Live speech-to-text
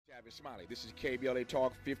Tavis Smiley. This is KBLA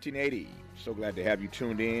Talk 1580. So glad to have you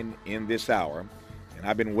tuned in this hour. And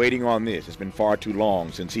I've been waiting on this. It's been far too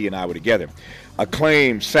long since he and I were together.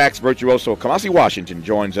 Acclaimed sax virtuoso Kamasi Washington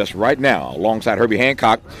joins us right now alongside Herbie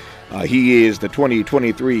Hancock. He is the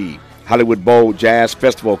 2023 Hollywood Bowl Jazz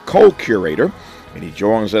Festival co-curator. And he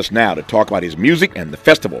joins us now to talk about his music and the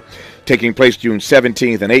festival taking place June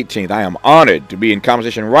 17th and 18th. I am honored to be in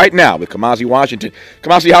conversation right now with Kamasi Washington.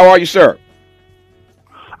 Kamasi, how are you, sir?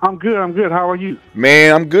 I'm good. How are you?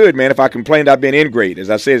 Man, I'm good, man. If I complained, I've been ingrate. As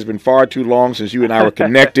I said, it's been far too long since you and I were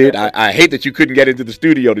connected. I hate that you couldn't get into the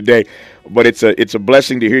studio today, but it's a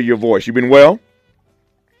blessing to hear your voice. You been well?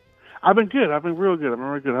 I've been good. I've been real good.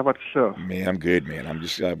 How about yourself? Man, I'm good, man. I'm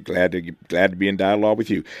just glad to be in dialogue with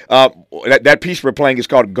you. That piece we're playing is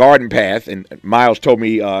called Garden Path, and Miles told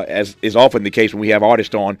me, as is often the case when we have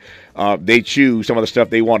artists on, they choose some of the stuff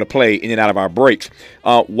they want to play in and out of our breaks.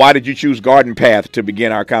 Why did you choose Garden Path to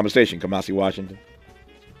begin our conversation, Kamasi Washington?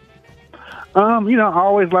 I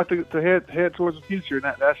always like to head towards the future,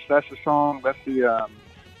 and that's the song. That's the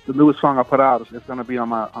newest song I put out. It's going to be on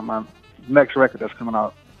my next record that's coming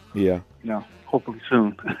out. Yeah. Hopefully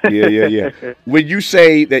soon. Yeah. When you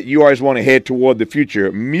say that you always want to head toward the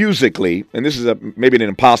future musically, and this is maybe an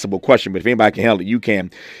impossible question, but if anybody can handle it, you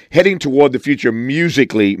can. Heading toward the future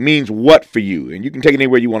musically means what for you? And you can take it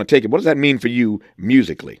anywhere you want to take it. What does that mean for you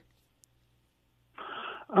musically?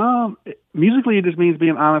 Musically, it just means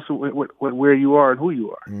being honest with where you are and who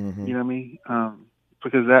you are. Mm-hmm. You know what I mean?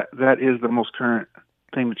 Because that is the most current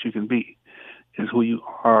thing that you can be, is who you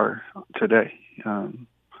are today.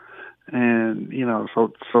 And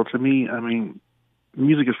so to me, I mean,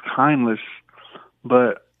 music is timeless,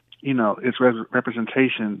 but its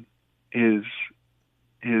representation is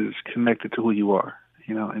connected to who you are.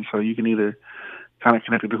 And so you can either kind of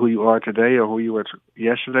connect it to who you are today, or who you were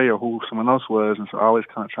yesterday, or who someone else was. And so I always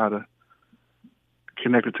kind of try to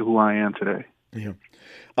connect it to who I am today. Yeah.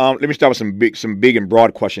 Let me start with some big and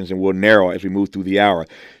broad questions, and we'll narrow as we move through the hour.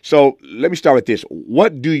 So let me start with this.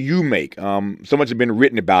 What do you make? So much has been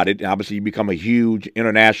written about it. Obviously, you become a huge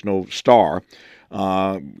international star,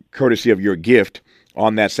 courtesy of your gift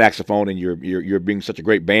on that saxophone, and you're being such a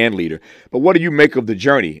great band leader. But what do you make of the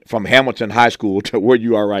journey from Hamilton High School to where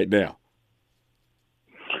you are right now?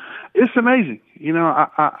 It's amazing.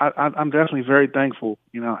 I'm definitely very thankful.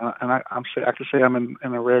 And I can say I'm in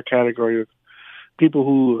a rare category of people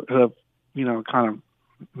who have, kind of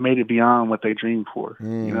made it beyond what they dreamed for.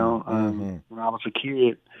 When I was a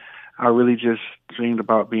kid, I really just dreamed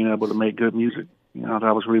about being able to make good music.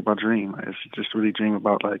 That was really my dream. I just really dream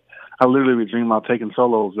about, I literally dreamed about taking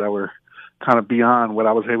solos that were kind of beyond what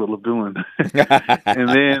I was able to do. And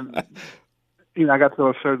then, I got to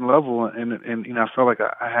a certain level, and I felt like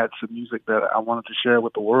I had some music that I wanted to share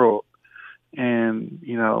with the world. And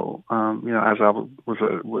as I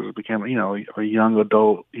became a young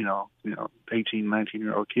adult, 18,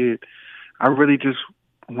 19-year-old kid, I really just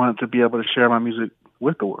wanted to be able to share my music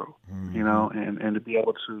with the world, and to be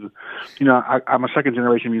able to, I'm a second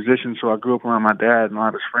generation musician, so I grew up around my dad and all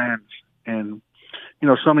of his friends, and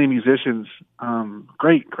so many musicians,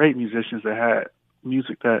 great musicians that had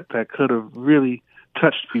music that could have really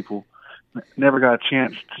touched people, never got a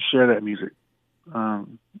chance to share that music.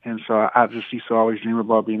 And so I just used to always dream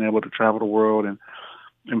about being able to travel the world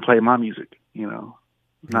and play my music,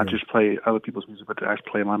 not just play other people's music, but to actually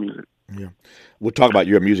play my music. Yeah. We'll talk about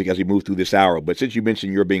your music as we move through this hour. But since you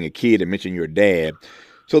mentioned you're being a kid and mentioned your dad,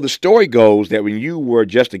 so the story goes that when you were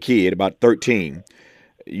just a kid, about 13,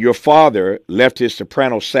 your father left his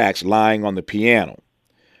soprano sax lying on the piano.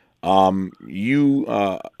 You,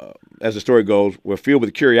 as the story goes, were filled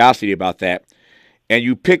with curiosity about that. And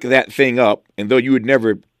you pick that thing up, and though you had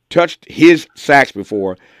never touched his sax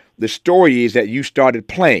before, the story is that you started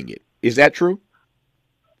playing it. Is that true?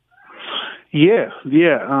 Yeah.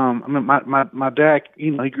 I mean, my dad,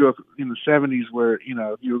 he grew up in the 70s where, if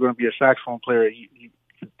you were going to be a saxophone player,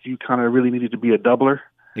 you kind of really needed to be a doubler.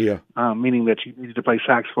 Yeah. Meaning that you needed to play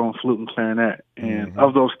saxophone, flute, and clarinet. And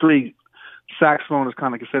of those three, saxophone is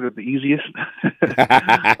kind of considered the easiest.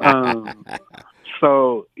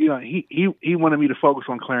 So, he wanted me to focus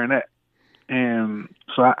on clarinet. And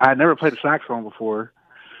so I never played the saxophone before,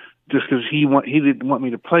 just because he didn't want me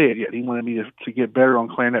to play it yet. He wanted me to get better on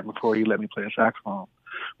clarinet before he let me play the saxophone.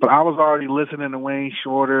 But I was already listening to Wayne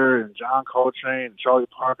Shorter and John Coltrane and Charlie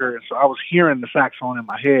Parker, and so I was hearing the saxophone in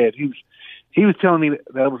my head. He was telling me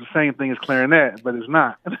that it was the same thing as clarinet, but it's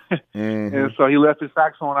not. And so he left his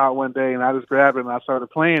saxophone out one day, and I just grabbed it and I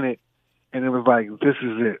started playing it. And it was like, this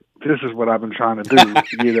is it. This is what I've been trying to do,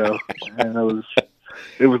 And it was,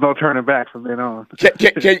 There was no turning back from then on.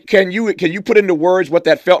 Can you put into words what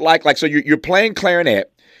that felt like? Like, so you're playing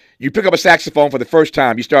clarinet, you pick up a saxophone for the first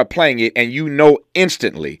time, you start playing it, and you know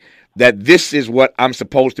instantly that this is what I'm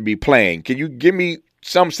supposed to be playing. Can you give me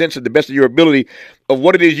some sense, of the best of your ability, of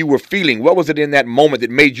what it is you were feeling? What was it in that moment that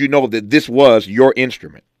made you know that this was your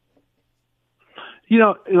instrument? You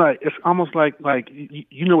know, like it's almost like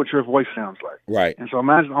you know what your voice sounds like, right? And so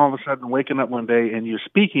imagine all of a sudden waking up one day and you're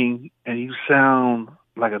speaking and you sound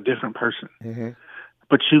like a different person,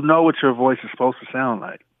 but you know what your voice is supposed to sound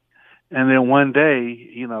like. And then one day,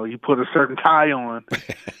 you know, you put a certain tie on,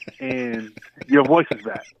 and your voice is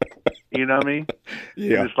back. You know what I mean?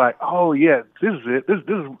 Yeah. And it's like, oh yeah, this is it.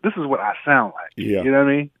 This is what I sound like. Yeah. You know what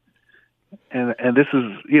I mean? And this is,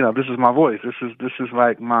 you know, this is my voice. This is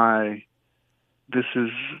like my. This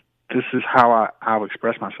is how I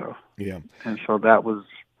express myself. Yeah. And so that was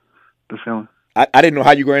the feeling. I didn't know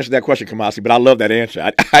how you were going to answer that question, Kamasi, but I love that answer.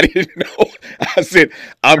 I didn't know. I said,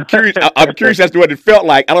 I'm curious. I'm curious as to what it felt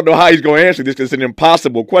like. I don't know how he's going to answer this because it's an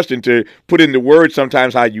impossible question to put into words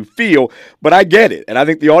sometimes how you feel, but I get it. And I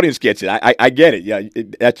think the audience gets it. I get it. Yeah,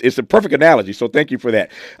 it's a perfect analogy. So thank you for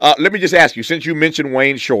that. Let me just ask you, since you mentioned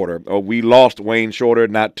Wayne Shorter, we lost Wayne Shorter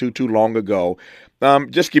not too long ago.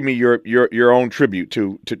 Just give me your own tribute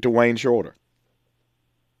to Wayne Shorter.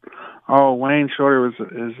 Oh, Wayne Shorter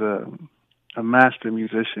is a master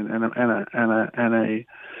musician and a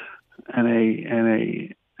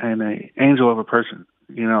angel of a person.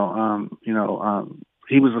 He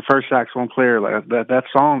was the first saxophone player. Like that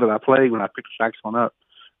song that I played when I picked the saxophone up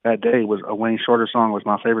that day was a Wayne Shorter song. It was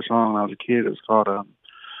my favorite song when I was a kid. It was called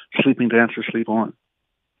 "Sleeping Dancer Sleep On."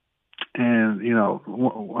 And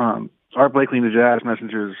Art Blakey and the Jazz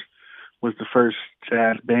Messengers was the first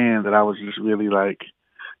jazz band that I was just really like,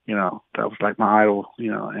 that was like my idol,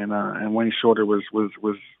 and Wayne Shorter was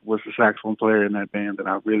the saxophone player in that band that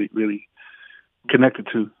I really, really connected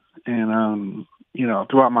to. And,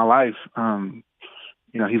 throughout my life,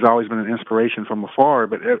 he's always been an inspiration from afar,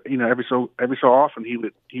 but every so often he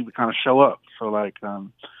would kind of show up. So like,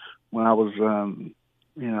 when I was,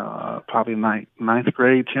 probably ninth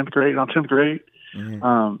grade, 10th grade,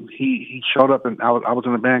 mm-hmm. He showed up, and I was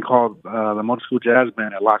in a band called the Motor School Jazz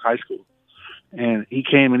Band at Locke High School, and he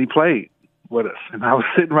came and he played with us, and I was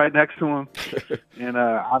sitting right next to him, and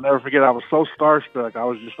I'll never forget. I was so starstruck. I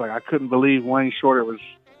was just like, I couldn't believe Wayne Shorter was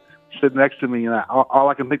sitting next to me, and all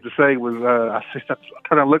I can think to say was, I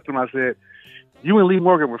turned and looked at him. I said, "You and Lee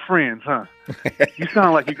Morgan were friends, huh? You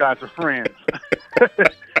sound like you guys are friends."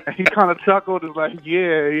 And he kind of chuckled and was like,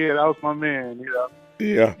 yeah, that was my man,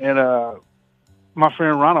 Yeah. And my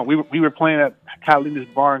friend Ronald, we were playing at Catalina's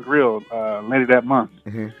Bar and Grill later that month.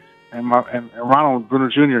 Mm-hmm. And Ronald Bruner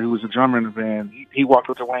Jr., who was a drummer in the band, he walked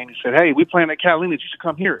up to Wayne and said, "Hey, we playing at Catalina's. You should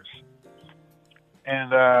come hear us."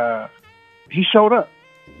 And he showed up.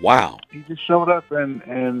 Wow. He just showed up, and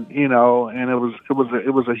it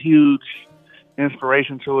was a huge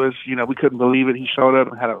inspiration to us. We couldn't believe it. He showed up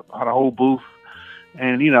and had a whole booth.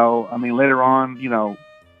 And later on,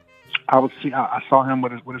 I saw him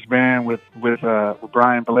with his band with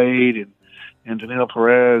Brian Blade and Danilo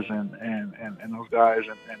Perez and those guys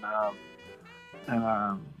and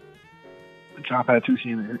John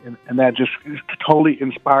Patitucci, and that just totally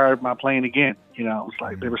inspired my playing again. It was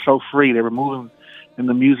like they were so free. They were moving in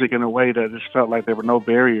the music in a way that just felt like there were no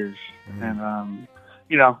barriers. Mm-hmm. And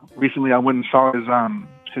recently I went and saw his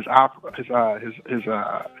opera,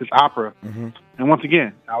 mm-hmm. And once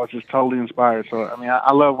again, I was just totally inspired. So,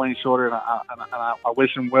 I love Wayne Shorter, and I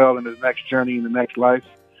wish him well in his next journey, in the next life.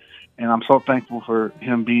 And I'm so thankful for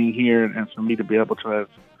him being here and for me to be able to have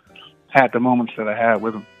had the moments that I had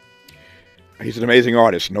with him. He's an amazing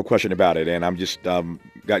artist, no question about it. And I'm just got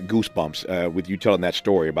goosebumps with you telling that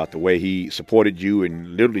story about the way he supported you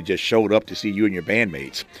and literally just showed up to see you and your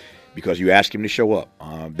bandmates because you asked him to show up.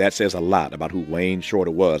 That says a lot about who Wayne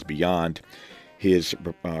Shorter was beyond his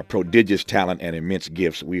prodigious talent and immense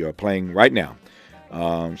gifts. We are playing right now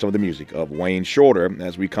some of the music of Wayne Shorter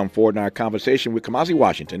as we come forward in our conversation with Kamasi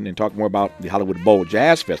Washington and talk more about the Hollywood Bowl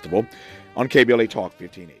Jazz Festival on KBLA Talk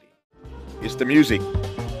 1580. It's the music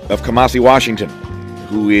of Kamasi Washington,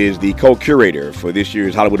 who is the co-curator for this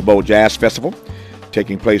year's Hollywood Bowl Jazz Festival,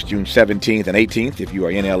 taking place June 17th and 18th. If you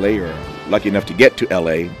are in L.A. or lucky enough to get to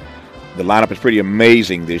L.A., the lineup is pretty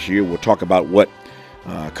amazing this year. We'll talk about what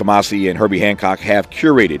Kamasi and Herbie Hancock have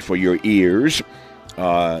curated for your ears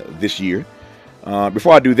this year.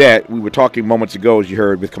 Before I do that, we were talking moments ago, as you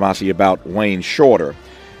heard, with Kamasi about Wayne Shorter.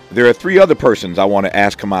 There are three other persons I want to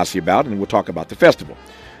ask Kamasi about, and we'll talk about the festival.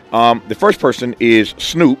 The first person is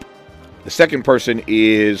Snoop. The second person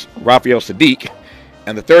is Raphael Sadiq.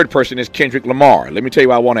 and the third person is Kendrick Lamar. Let me tell you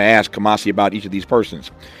what I want to ask Kamasi about each of these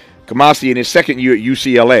persons. Kamasi, in his second year at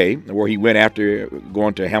UCLA, where he went after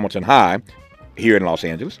going to Hamilton High here in Los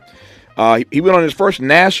Angeles, he went on his first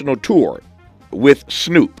national tour with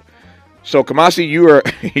Snoop. So, Kamasi, you're at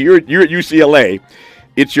UCLA.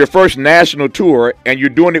 It's your first national tour, and you're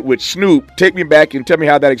doing it with Snoop. Take me back and tell me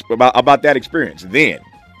how about that experience then.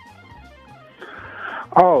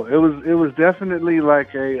 Oh, it was definitely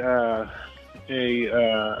like a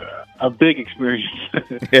big experience,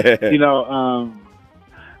 you know,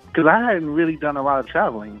 because I hadn't really done a lot of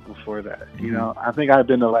traveling before that. You know, I think I'd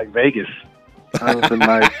been to like Vegas. I was in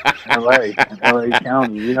like LA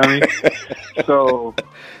County. You know what I mean? So,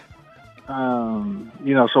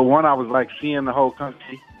 you know, so one, I was like seeing the whole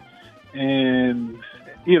country, and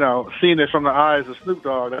you know, seeing it from the eyes of Snoop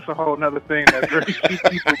Dogg, that's a whole other thing that very few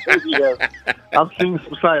people maybe have. I've seen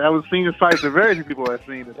some sites. I was seeing sites that very few people have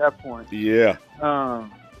seen at that point. Yeah.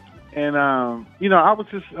 You know, I was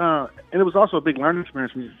just, and it was also a big learning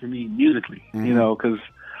experience for me musically, you know, because,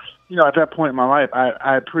 you know, at that point in my life,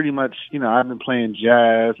 I pretty much, you know, I've been playing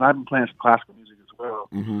jazz, and I've been playing some classical music as well.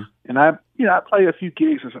 And I play a few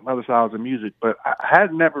gigs and some other styles of music, but I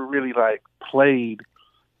had never really like played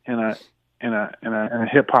in a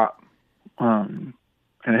hip hop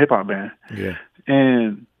band. Yeah.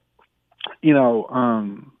 And you know,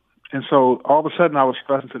 and so all of a sudden I was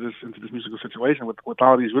thrust into this musical situation with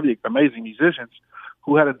all these really amazing musicians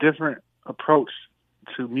who had a different approach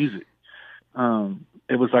to music.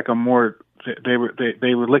 It was like a more they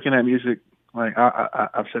were looking at music like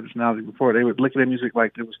I've said this analogy before. They were looking at music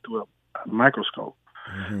like it was through a microscope.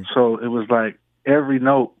 So it was like every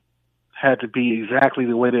note had to be exactly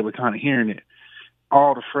the way they were kind of hearing it.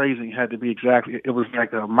 All the phrasing had to be exactly. It was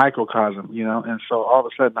like a microcosm, you know. And so all of a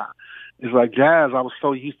sudden, it's like jazz. I was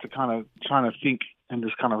so used to kind of trying to think in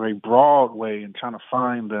this kind of a broad way and trying to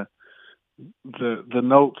find the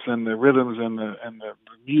notes and the rhythms and the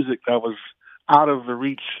music that was out of the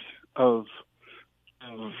reach of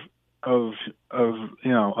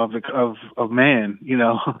man, you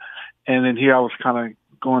know. And then here I was kind of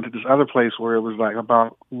going to this other place where it was like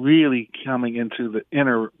about really coming into the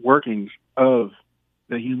inner workings of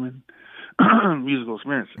the human musical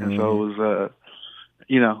experience. And so it was,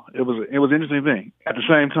 you know, it was an interesting thing. At the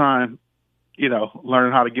same time, you know,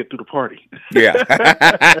 learning how to get through the party. Yeah.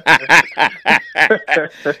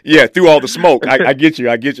 Yeah, through all the smoke. I get you.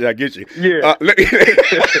 Yeah.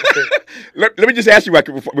 Let me just ask you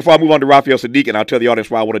before I move on to Raphael Saadiq, and I'll tell the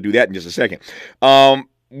audience why I want to do that in just a second.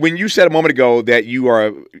 When you said a moment ago that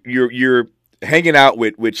you're hanging out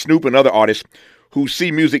with Snoop and other artists who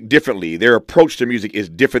see music differently, their approach to music is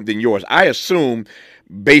different than yours. I assume,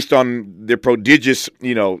 based on the prodigious,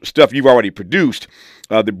 you know, stuff you've already produced,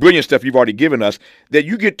 the brilliant stuff you've already given us, that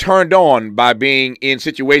you get turned on by being in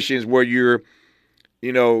situations where you're,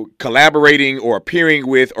 you know, collaborating or appearing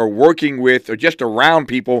with or working with or just around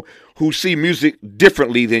people who see music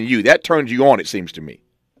differently than you. That turns you on, it seems to me.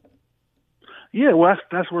 Yeah, well,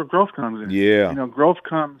 that's where growth comes in. Yeah, you know, growth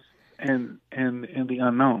comes in the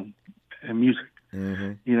unknown in music.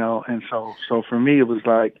 You know, and so for me, it was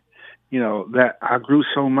like, you know, that I grew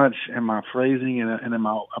so much in my phrasing and in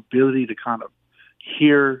my ability to kind of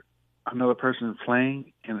hear another person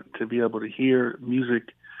playing and to be able to hear music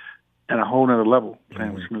at a whole nother level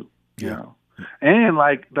playing with Snoop. You know, and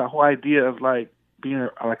like the whole idea of like being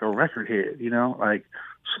like a record head. You know, like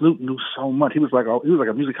Snoop knew so much. He was like a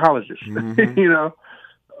musicologist. You know,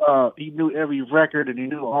 he knew every record and he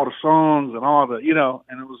knew all the songs and all the, you know,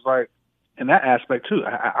 and it was like, in that aspect too,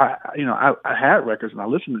 I had records and I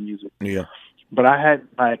listened to music. Yeah. But I had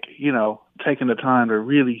like, you know, taken the time to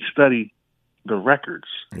really study the records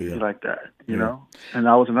like that, you know? And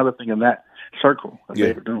that was another thing in that circle that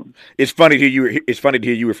they were doing. It's funny to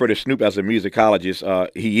hear you refer to Snoop as a musicologist.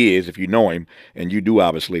 He is, if you know him, and you do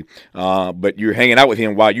obviously. But you're hanging out with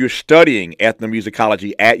him while you're studying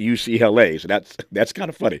ethnomusicology at UCLA. So that's kind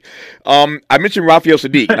of funny. I mentioned Raphael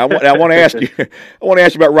Saadiq, and I want to ask you. I want to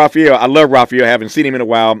ask you about Raphael. I love Raphael. I haven't seen him in a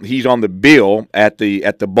while. He's on the bill at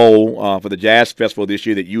the Bowl for the Jazz Festival this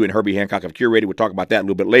year that you and Herbie Hancock have curated. We'll talk about that a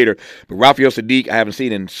little bit later. But Raphael Saadiq, I haven't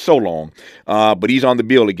seen in so long, but he's on the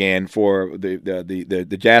bill again for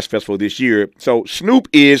the Jazz Festival this year. So Snoop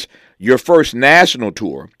is your first national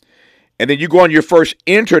tour, and then you go on your first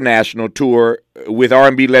international tour with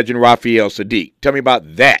R&B legend Raphael Saadiq. Tell me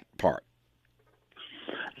about that part.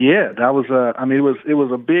 Yeah, that was it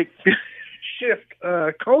was a big shift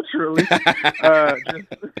culturally. Just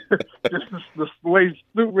the way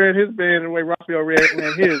Snoop ran his band and the way Raphael ran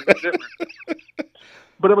his was different.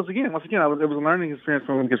 But it was once again, it was a learning experience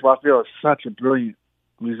for him because Raphael is such a brilliant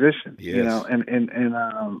musician, Yes. you know,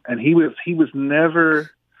 and he was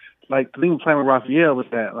never, like, the thing with playing with Raphael was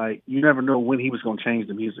that, like, you never know when he was going to change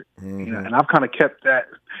the music, you know, and I've kind of kept that.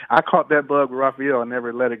 I caught that bug with Raphael and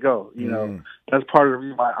never let it go, you know. That's part of the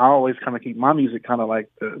reason why I always kind of keep my music kind of like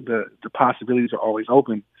the possibilities are always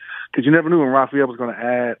open, because you never knew when Raphael was going to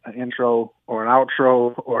add an intro or an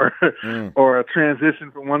outro or or a transition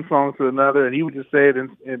from one song to another, and he would just say it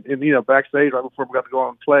in you know, backstage right before we got to go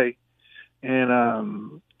on and play,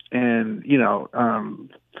 and you know,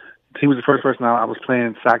 he was the first person I was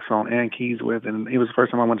playing saxophone and keys with, and he was the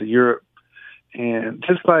first time I went to Europe, and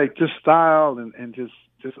just style and just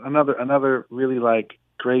another really, like,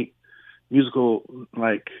 great musical,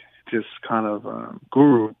 like, just kind of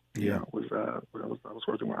guru. You know, I was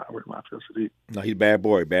working with Raphael Sadiq. No, he's a bad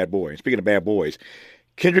boy. And speaking of bad boys,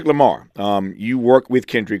 Kendrick Lamar, you worked with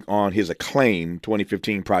Kendrick on his acclaimed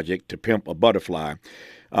 2015 project, To Pimp a Butterfly.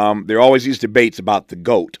 There are always these debates about the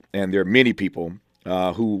GOAT, and there are many people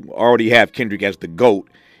who already have Kendrick as the GOAT,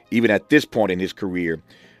 even at this point in his career.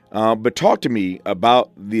 But talk to me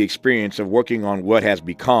about the experience of working on what has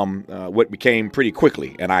become, what became pretty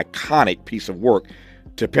quickly an iconic piece of work,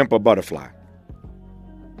 To Pimp a Butterfly.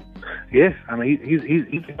 Yeah, I mean,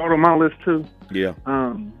 he's on my list too. Yeah.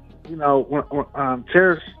 You know, when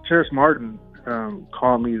Terrace Martin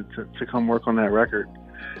called me to come work on that record,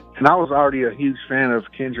 and I was already a huge fan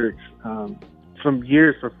of Kendrick's from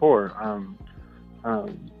years before.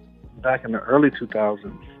 Back in the early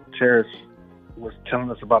 2000s, Terrace was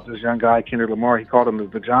telling us about this young guy, Kendrick Lamar. He called him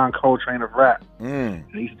the John Coltrane of rap. And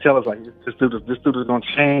he used to tell us, like, this dude is going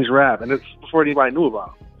to change rap, and it's before anybody knew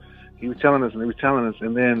about him. He was telling us,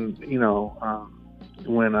 and then, you know,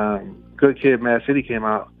 when Good Kid, Mad City came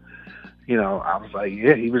out, you know, I was like,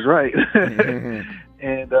 yeah, he was right.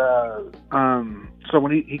 And so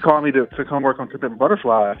when he called me to come work on To Pimp a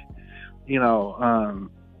Butterfly, you know,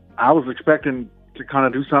 I was expecting to kind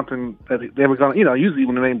of do something that they were going to, you know, usually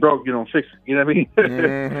when the name broke, you don't fix it, you know what I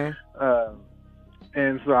mean?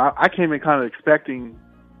 And so I came in kind of expecting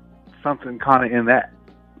something kind of in that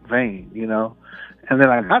vein, you know. And then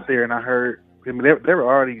I got there and I heard, I mean, they were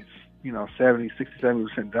already, you know, 70%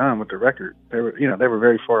 done with the record. They were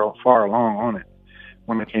very far along on it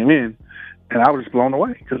when they came in, and I was just blown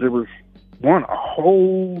away because it was a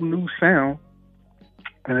whole new sound,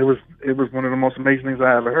 and it was one of the most amazing things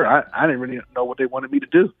I ever heard. I didn't really know what they wanted me to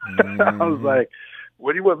do. I was like,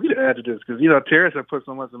 what do you want me to add to this? Because, you know, Terrace had put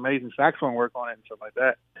so much amazing saxophone work on it and stuff like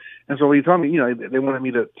that. And so he told me, you know, they wanted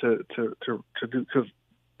me to do, because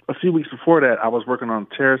a few weeks before that, I was working on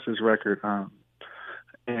Terrace's record,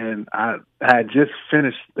 and I had just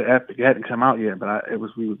finished the Epic. It hadn't come out yet, but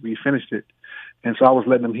we finished it, and so I was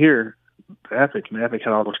letting them hear the Epic, and the Epic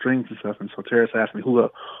had all the strings and stuff. And so Terrace asked me who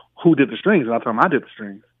did the strings, and I told him I did the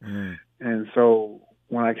strings. And so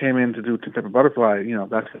when I came in to do To Pimp a Butterfly, you know,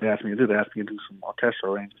 that's what they asked me to do. They asked me to do some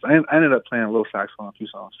orchestral arrangements. I ended up playing a little saxophone on a few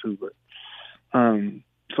songs too, but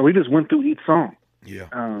so we just went through each song. Yeah.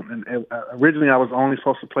 And originally I was only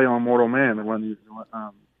supposed to play on Mortal Man, the one,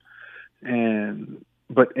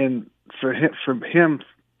 but for him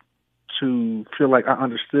to feel like I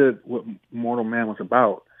understood what Mortal Man was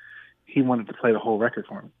about, he wanted to play the whole record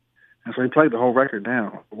for me, and so he played the whole record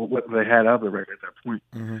down, what they had of the record at that point.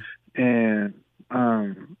 And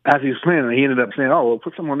as he was playing it, he ended up saying, "Oh, well,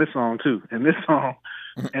 put some on this song too, and this song,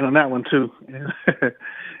 and on that one too."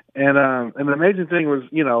 And the amazing thing was,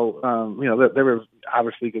 you know, they were,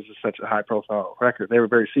 obviously, because it's such a high profile record, they were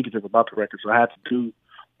very secretive about the record, so I had to do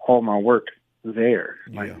all my work there.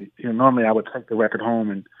 Like, you know, normally I would take the record home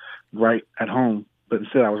and write at home, but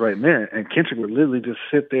instead I was writing there, and Kendrick would literally just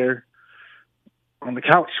sit there on the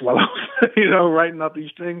couch while I was, you know, writing out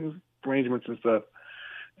these strings, arrangements and stuff.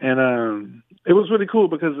 And it was really cool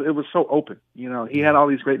because it was so open. You know, he had all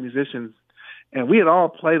these great musicians, and we had all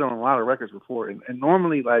played on a lot of records before. And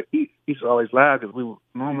normally, like, he used to always laugh because you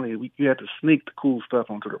had to sneak the cool stuff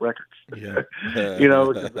onto the records. Yeah. You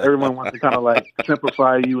know, because everyone wants to kind of like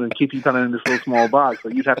simplify you and keep you kind of in this little small box. So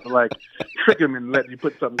you'd have to like trick them and let you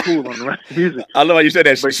put something cool on the rest of the music. I love how you said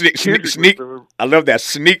that. Sneak. I love that.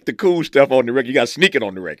 Sneak the cool stuff on the record. You got to sneak it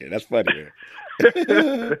on the record. That's funny.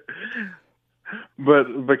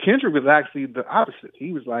 But Kendrick was actually the opposite.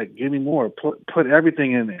 He was like, give me more, put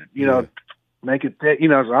everything in there, you know, make it, you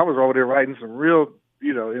know. So I was over there writing some real,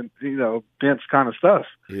 dense kind of stuff.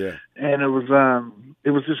 Yeah. And it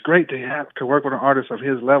was just great to have to work with an artist of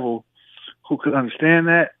his level who could understand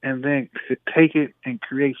that and then could take it and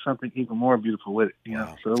create something even more beautiful with it. You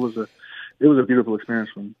know, so it was a beautiful experience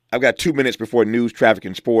for me. I've got 2 minutes before news, traffic,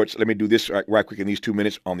 and sports. Let me do this right quick in these 2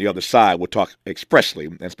 minutes. On the other side, we'll talk expressly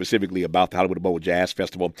and specifically about the Hollywood Bowl Jazz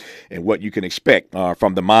Festival and what you can expect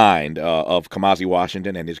from the mind of Kamasi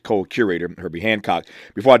Washington and his co-curator, Herbie Hancock.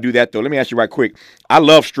 Before I do that, though, let me ask you right quick. I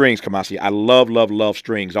love strings, Kamasi. I love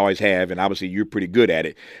strings, always have, and obviously you're pretty good at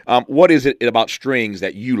it. What is it about strings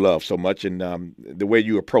that you love so much and the way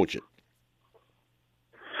you approach it?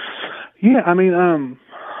 Yeah, I mean,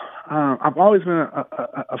 I've always been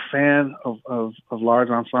a fan of large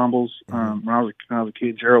ensembles. When I was a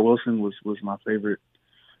kid, Gerald Wilson was my favorite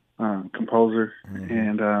composer,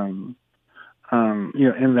 and you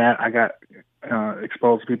know, in that I got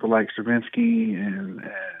exposed to people like Stravinsky and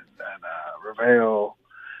Ravel,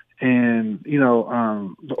 and you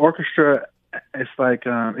know, the orchestra. It's like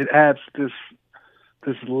it adds this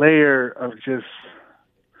layer of just.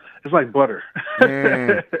 It's like butter.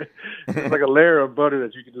 It's like a layer of butter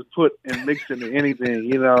that you can just put and mix into anything,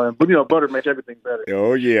 you know. But you know, butter makes everything better.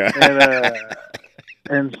 Oh yeah.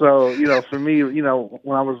 And so, you know, for me, you know,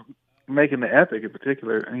 when I was making the epic in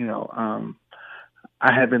particular, you know,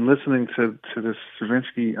 I had been listening to this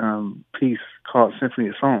Stravinsky piece called Symphony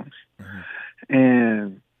of Songs,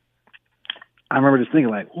 and I remember just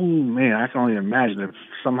thinking like, "Ooh, man, I can only imagine if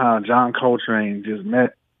somehow John Coltrane just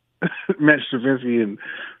met Stravinsky and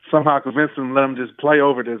somehow convinced him to let him just play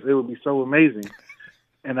over this. It would be so amazing."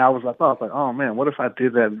 And I thought like, oh man, what if I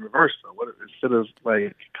did that in reverse though? What if, instead of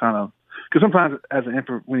like kind of, because sometimes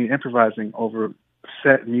when you're improvising over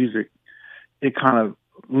set music, it kind of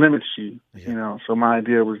limits you, you know. So my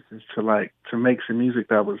idea was just to make some music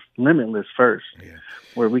that was limitless first,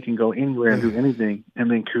 where we can go anywhere and do anything,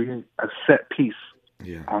 and then create a set piece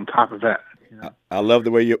on top of that. You know? I love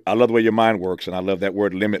the way your mind works, and I love that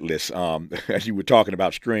word limitless. As you were talking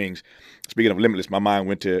about strings, speaking of limitless, my mind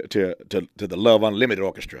went to the Love Unlimited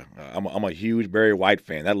Orchestra. I'm a huge Barry White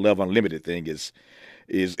fan. That Love Unlimited thing is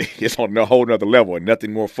on a whole nother level and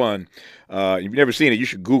nothing more fun. If you've never seen it, you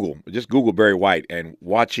should just Google Barry White and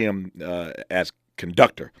watch him as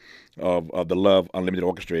conductor of the Love Unlimited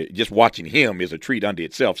Orchestra. Just watching him is a treat unto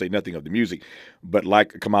itself, say nothing of the music. But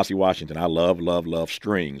like Kamasi Washington, I love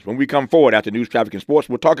strings. When we come forward after news, traffic, and sports,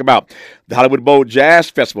 we'll talk about the Hollywood Bowl Jazz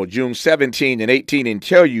Festival, June 17 and 18, and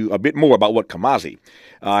tell you a bit more about what Kamasi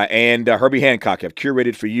and Herbie Hancock have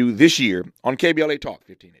curated for you this year on KBLA Talk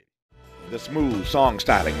 1580. The smooth song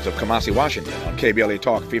stylings of Kamasi Washington on KBLA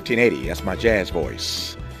Talk 1580. That's my jazz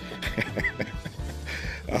voice.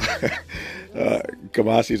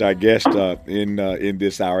 Kamasi's our guest in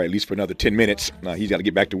this hour, at least for another 10 minutes. He's got to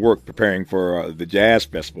get back to work preparing for the Jazz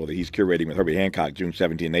Festival that he's curating with Herbie Hancock, June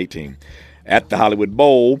 17 and 18 at the Hollywood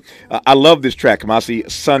Bowl. I love this track, Kamasi,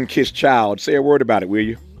 Sun-Kissed Child. Say a word about it, will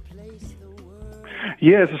you?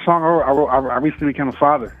 Yeah, it's a song I wrote. I recently became a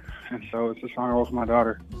father, and so it's a song I wrote for my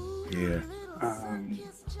daughter. Yeah.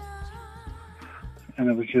 And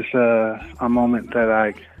it was just a moment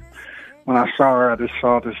that when I saw her, I just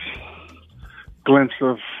saw this glimpse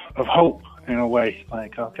of hope in a way.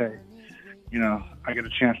 Like, okay, you know, I get a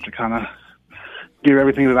chance to kind of give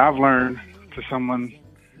everything that I've learned to someone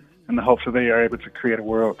in the hopes that they are able to create a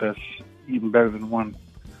world that's even better than the one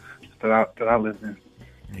that I lived in.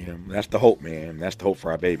 Yeah, that's the hope, man. That's the hope for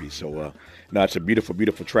our baby. So, no, it's a beautiful,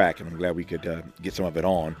 beautiful track, and I'm glad we could get some of it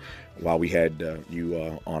on while we had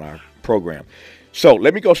you on our program. So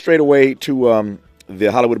let me go straight away to the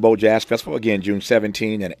Hollywood Bowl Jazz Festival, again, June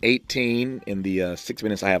 17 and 18 in the 6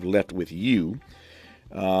 minutes I have left with you.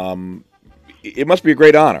 It must be a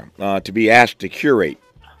great honor to be asked to curate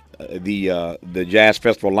the Jazz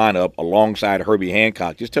Festival lineup alongside Herbie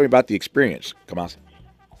Hancock. Just tell me about the experience, Kamasi.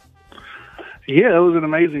 Yeah, it was an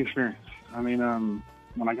amazing experience. I mean,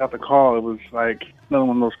 when I got the call, it was like another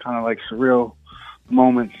one of those kind of like surreal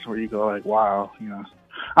moments where you go like, wow, you know.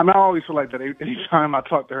 I mean, I always feel like that anytime I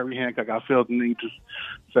talk to Herbie Hancock, I feel the need to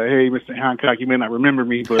say, hey, Mr. Hancock, you may not remember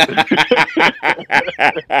me, but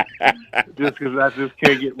just because I just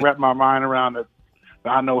can't wrap my mind around it,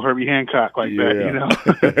 I know Herbie Hancock like that, you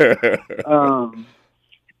know.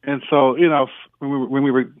 And so, you know, when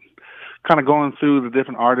we were kind of going through the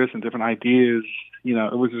different artists and different ideas, you know,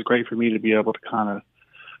 it was just great for me to be able to kind of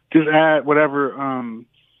just add whatever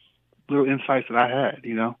little insights that I had,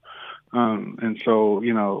 you know. And so,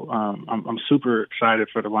 you know, I'm super excited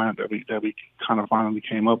for the lineup that we kind of finally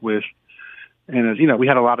came up with. And as you know, we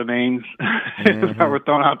had a lot of names that were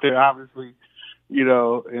thrown out there, obviously, you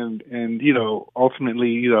know, and you know, ultimately,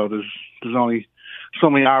 you know, there's only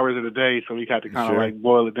so many hours in a day, so we had to kind of like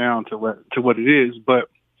boil it down to what it is. But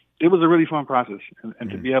it was a really fun process,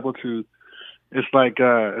 and to be able to, it's like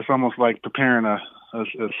it's almost like preparing a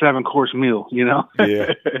 7-course meal, you know,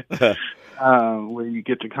 Yeah. where you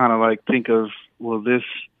get to kind of like think of, well, this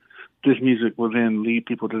music will then lead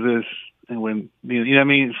people to this, and when you know what I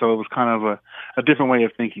mean. So it was kind of a different way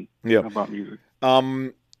of thinking about music.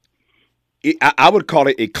 I would call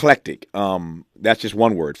it eclectic. That's just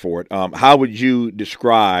one word for it. How would you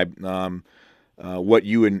describe what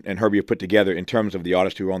you and Herbie have put together in terms of the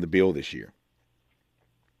artists who are on the bill this year?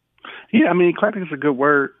 Yeah, I mean, eclectic is a good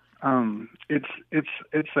word. It's an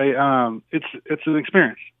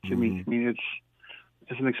experience to me. I mean,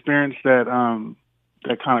 it's an experience that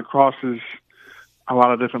kind of crosses a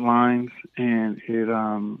lot of different lines, and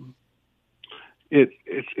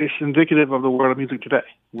it's indicative of the world of music today,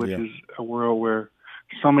 which is a world where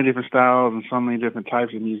so many different styles and so many different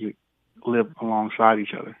types of music live alongside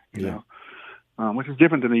each other. You know, which is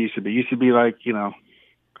different than it used to be. It used to be like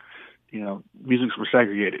musics were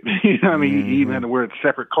segregated. You know what I mean? You even had to wear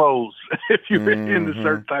separate clothes if you were into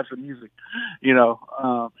certain types of music. You know,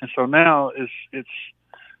 and so now it's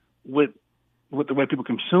with the way people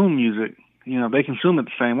consume music. You know, they consume it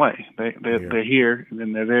the same way. They're here, and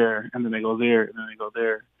then they're there, and then they go there, and then they go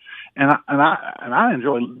there. And I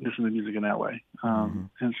enjoy listening to music in that way.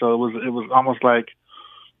 And so it was almost like,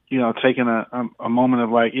 you know, taking a moment of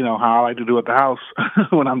like, you know, how I like to do at the house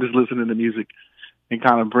when I'm just listening to music, and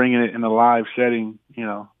kind of bringing it in a live setting, you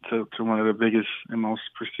know, to one of the biggest and most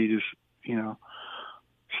prestigious, you know,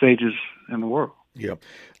 stages in the world. Yeah,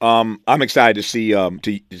 I'm excited to see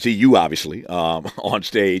you obviously on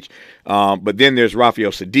stage, but then there's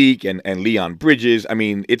Raphael Sadiq and Leon Bridges. I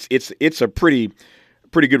mean, it's a pretty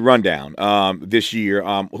good rundown this year.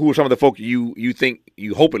 Who are some of the folk you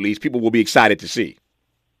hope at least people will be excited to see?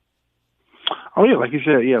 Oh yeah, like you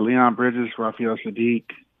said, Leon Bridges, Raphael Sadiq,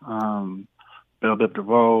 Belle Biv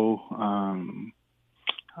DeVoe,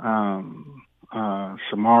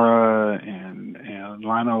 Samara, and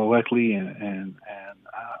Lionel Leckley, and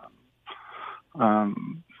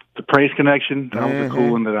the Praise Connection. That was a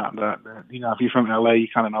cool one that you know, if you're from LA, you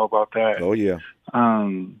kind of know about that. Oh yeah.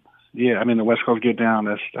 Yeah, I mean, the West Coast Get Down,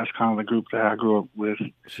 that's kind of the group that I grew up with.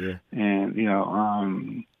 Sure. And, you know, I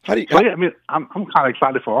mean, I'm kind of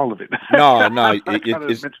excited for all of it. No, I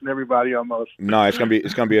it's mentioned everybody almost. No, it's gonna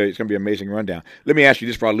be an amazing rundown. Let me ask you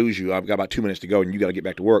this before I lose you. I've got about 2 minutes to go, and you got to get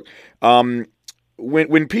back to work.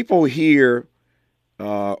 When people hear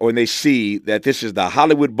or when they see that this is the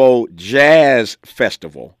Hollywood Bowl Jazz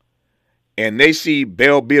Festival, and they see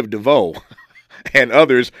Belle Biv DeVoe and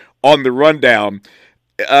others on the rundown.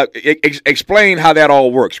 Explain how that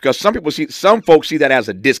all works, because some folks see that as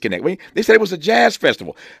a disconnect. They said it was a jazz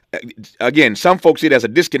festival. Again, some folks see it as a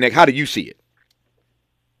disconnect. How do you see it?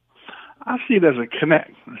 I see it as a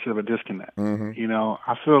connect instead of a disconnect. You know,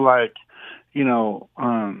 I feel like, you know,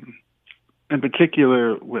 in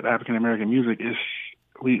particular with African American music, is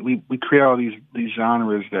we create all these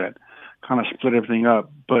genres that kind of split everything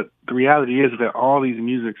up. But the reality is that all these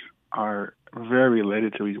musics are very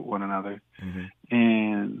related to one another,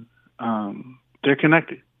 and they're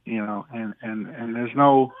connected, you know, and there's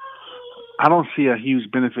no, I don't see a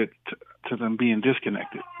huge benefit to them being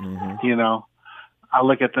disconnected. You know, I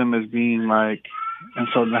look at them as being like, and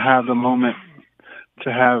so to have the moment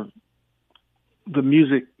to have the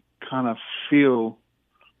music kind of feel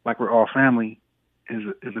like we're all family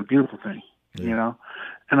is a beautiful thing, you know.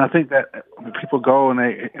 And I think that when people go and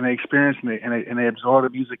they experience and they absorb the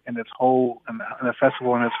music in its whole, and the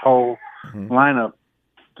festival in its whole lineup,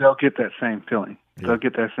 they'll get that same feeling. They'll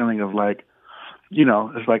get that feeling of like, you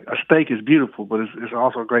know, it's like a steak is beautiful, but it's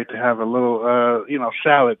also great to have a little, you know,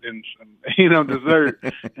 salad and some, you know, dessert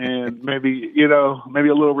and maybe a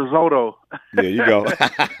little risotto. There you go.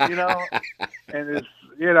 You know, and it's,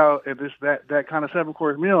 you know, it's that kind of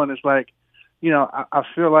 7-course meal, and it's like, you know, I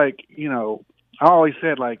feel like, you know, I always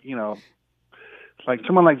said, like, you know, like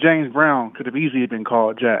someone like James Brown could have easily been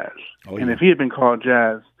called jazz. Oh, yeah. And if he had been called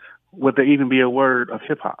jazz, would there even be a word of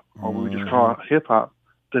hip hop? Or would we just call hip hop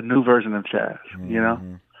the new version of jazz, you know?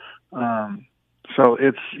 So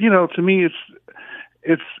it's, you know, to me,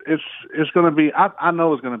 it's going to be, I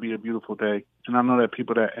know it's going to be a beautiful day. And I know that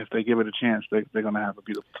people that, if they give it a chance, they're going to have a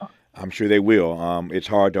beautiful time. I'm sure they will. It's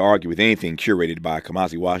hard to argue with anything curated by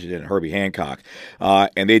Kamasi Washington and Herbie Hancock.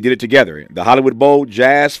 And they did it together. The Hollywood Bowl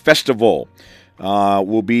Jazz Festival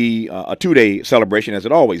will be a 2-day celebration, as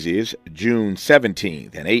it always is, June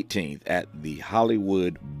 17th and 18th at the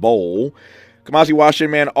Hollywood Bowl. Kamasi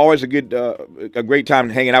Washington, man, always a great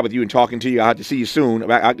time hanging out with you and talking to you. I hope to see you soon.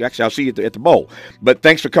 Actually, I'll see you at the bowl. But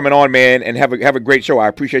thanks for coming on, man, and have a great show. I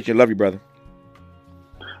appreciate you. Love you, brother.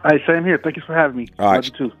 All right, same here. Thank you for having me. All right, love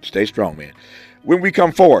you too. Stay strong, man. When we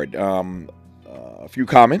come forward, a few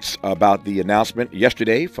comments about the announcement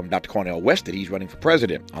yesterday from Dr. Cornel West that he's running for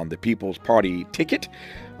president on the People's Party ticket.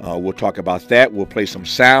 We'll talk about that. We'll play some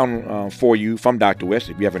sound for you from Dr. West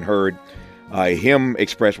if you haven't heard him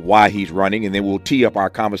express why he's running, and then we'll tee up our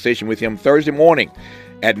conversation with him Thursday morning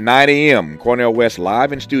at 9 a.m. Cornel West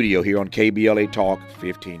live in studio here on KBLA Talk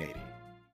 1580.